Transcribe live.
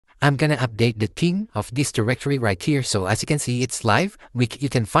I'm gonna update the theme of this directory right here. So as you can see, it's live. You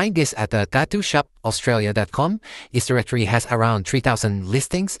can find this at tattooshopaustralia.com. This directory has around 3,000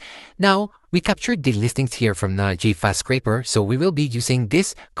 listings. Now, we captured the listings here from the GFast scraper. So we will be using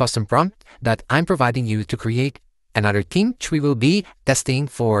this custom prompt that I'm providing you to create another theme, which we will be testing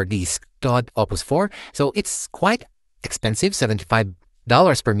for this Claude Opus 4. So it's quite expensive, $75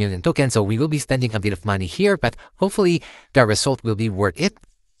 per million token. So we will be spending a bit of money here, but hopefully the result will be worth it.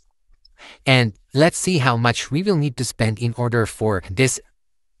 And let's see how much we will need to spend in order for this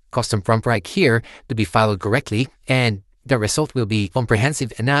custom prompt right here to be followed correctly. And the result will be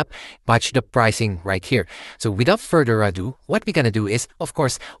comprehensive enough. Watch the pricing right here. So without further ado, what we're going to do is, of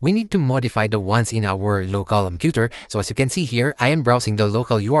course, we need to modify the ones in our local computer. So as you can see here, I am browsing the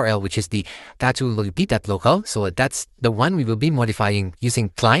local URL, which is the tattoo.local. So that's the one we will be modifying using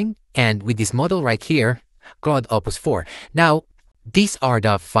Klein. And with this model right here, Claude Opus 4. Now, these are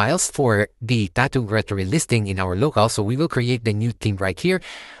the files for the tattoo directory listing in our local. So we will create the new theme right here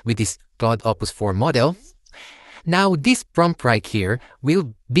with this Claude Opus 4 model. Now, this prompt right here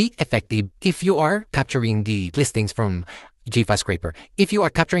will be effective if you are capturing the listings from GFast scraper. If you are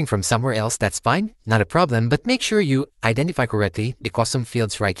capturing from somewhere else, that's fine, not a problem, but make sure you identify correctly the custom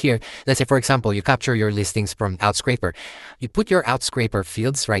fields right here. Let's say, for example, you capture your listings from Outscraper. You put your Outscraper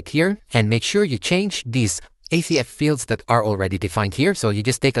fields right here and make sure you change these ACF fields that are already defined here. So you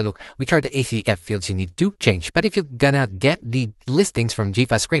just take a look which are the ACF fields you need to change. But if you're gonna get the listings from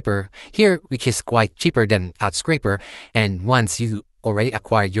GFast scraper here, which is quite cheaper than Outscraper, and once you already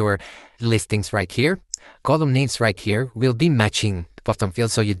acquired your listings right here, column names right here will be matching custom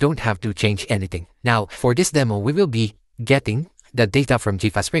fields, so you don't have to change anything. Now, for this demo, we will be getting the data from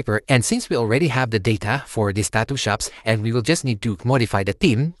GFast scraper, and since we already have the data for these tattoo shops and we will just need to modify the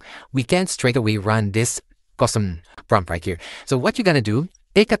theme, we can straight away run this custom prompt right here. So what you're gonna do,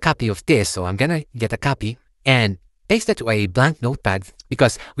 take a copy of this. So I'm gonna get a copy and paste it to a blank notepad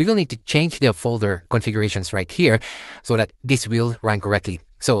because we will need to change the folder configurations right here so that this will run correctly.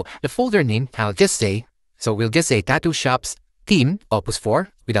 So the folder name, I'll just say, so we'll just say Tattoo Shops Theme Opus 4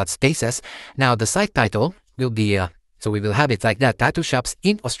 without spaces. Now the site title will be, so we will have it like that, Tattoo Shops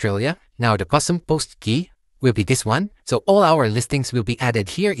in Australia. Now the custom post key will be this one. So all our listings will be added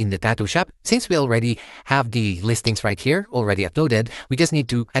here in the tattoo shop. Since we already have the listings right here already uploaded, we just need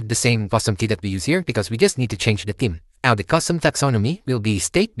to add the same custom key that we use here because we just need to change the theme. Now the custom taxonomy will be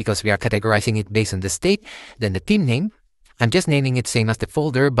state because we are categorizing it based on the state. Then the theme name, I'm just naming it same as the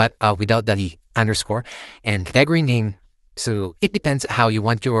folder but without the underscore. And category name, so it depends how you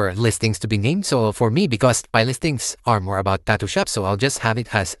want your listings to be named. So for me, because my listings are more about tattoo shops, so I'll just have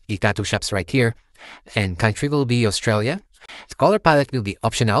it as the tattoo shops right here. And country will be Australia. The color palette will be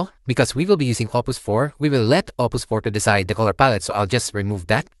optional because we will be using Opus 4. We will let Opus 4 to decide the color palette, so I'll just remove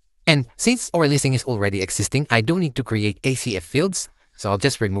that. And since our listing is already existing, I don't need to create ACF fields. So I'll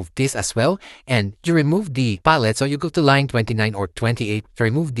just remove this as well. And you remove the palette, so you go to line 29 or 28 to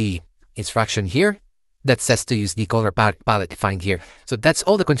remove the instruction here that says to use the color palette defined here. So that's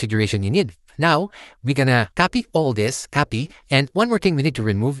all the configuration you need. Now, we're gonna copy all this, and one more thing we need to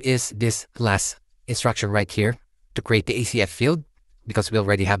remove is this last instruction right here to create the ACF field because we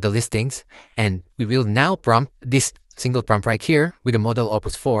already have the listings, and we will now prompt this single prompt right here with the model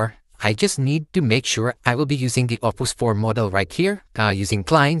Opus 4. I just need to make sure I will be using the Opus 4 model right here using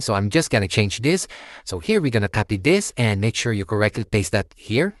Klein. So I'm just gonna change this. So here we're gonna copy this and make sure you correctly paste that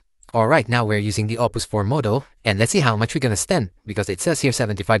here. Alright, now we're using the Opus 4 model and let's see how much we're gonna spend because it says here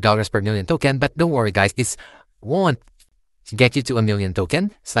 $75 per million token, but don't worry guys, this won't get you to a million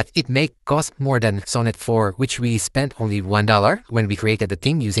token, so that it may cost more than Sonnet 4, which we spent only $1 when we created the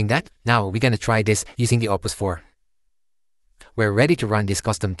theme using that. Now we're gonna try this using the Opus 4. We're ready to run this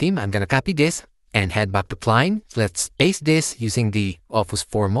custom theme. I'm gonna copy this and head back to Klein. Let's paste this using the Opus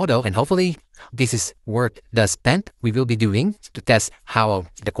 4 model and hopefully this is worth the spend we will be doing to test how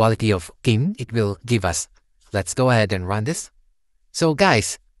the quality of theme it will give us. Let's go ahead and run this. So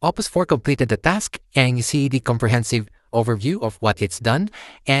guys, Opus 4 completed the task and you see the comprehensive overview of what it's done,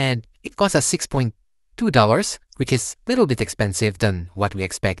 and it cost us $6.2, which is a little bit expensive than what we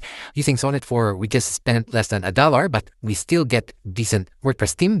expect. Using Sonnet 4, we just spent less than $1, but we still get decent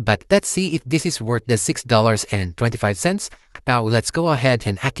WordPress theme. But let's see if this is worth the $6.25. Now let's go ahead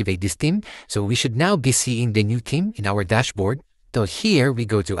and activate this theme. So we should now be seeing the new theme in our dashboard. So here we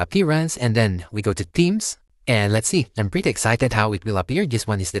go to Appearance and then we go to Themes. And let's see, I'm pretty excited how it will appear. This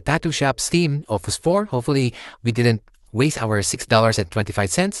one is the Tattoo Shops theme, Opus 4. Hopefully we didn't waste our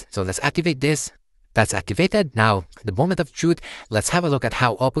 $6.25. So let's activate this. That's activated. Now, the moment of truth, let's have a look at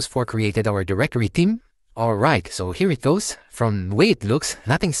how Opus 4 created our directory theme. Alright, so here it goes. From the way it looks,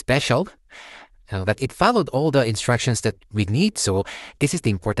 nothing special. But it followed all the instructions that we need. So this is the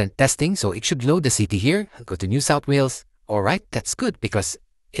important testing. So it should load the city here. Go to New South Wales. Alright, that's good because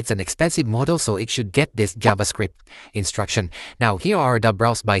it's an expensive model. So it should get this JavaScript instruction. Now here are the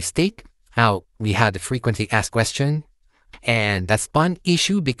browse by state. Now we had the frequently asked question. And that's one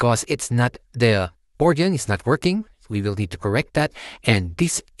issue because it's not the Bordian is not working. We will need to correct that. And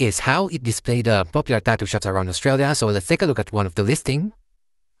this is how it displayed the popular tattoo shops around Australia. So let's take a look at one of the listing.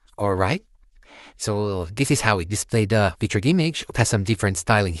 Alright. So this is how it displayed the featured image. It has some different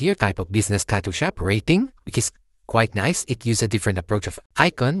styling here, type of business tattoo shop, rating, which is quite nice. It used a different approach of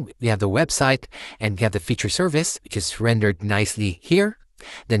icon. We have the website and we have the feature service, which is rendered nicely here.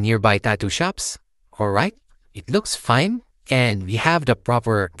 The nearby tattoo shops. Alright, it looks fine. And we have the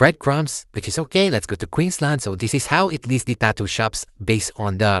proper breadcrumbs, which is okay. Let's go to Queensland. So this is how it lists the tattoo shops based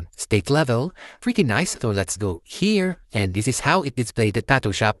on the state level. Pretty nice. So let's go here. And this is how it displayed the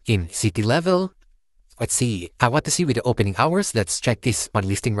tattoo shop in city level. Let's see. I want to see with the opening hours. Let's check this one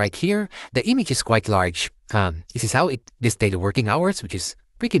listing right here. The image is quite large. This is how it displayed the working hours, which is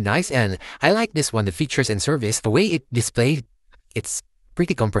pretty nice. And I like this one, the features and service. The way it displayed, it's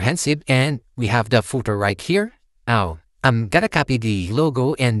pretty comprehensive. And we have the footer right here. Now, I'm gonna copy the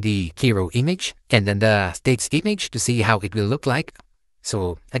logo and the hero image and then the state's image to see how it will look like.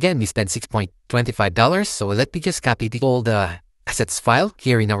 So again, we spent $6.25. So let me just copy all the assets file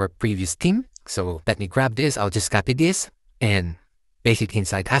here in our previous theme. So let me grab this. I'll just copy this and paste it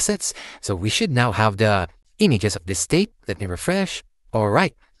inside assets. So we should now have the images of this state. Let me refresh. All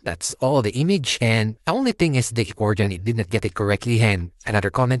right. That's all the image. And the only thing is the origin, it did not get it correctly. And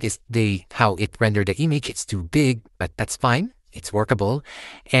another comment is how it rendered the image. It's too big, but that's fine. It's workable.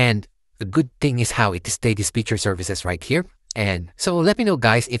 And the good thing is how it displayed these feature services right here. And so let me know,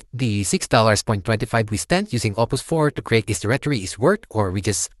 guys, if the $6.25 we spent using Opus 4 to create this directory is worth, or we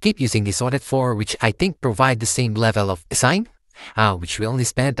just keep using the Sonnet 4, which I think provide the same level of design, which we only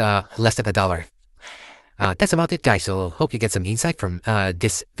spent less than $1. That's about it, guys. So hope you get some insight from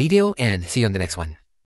this video and see you on the next one.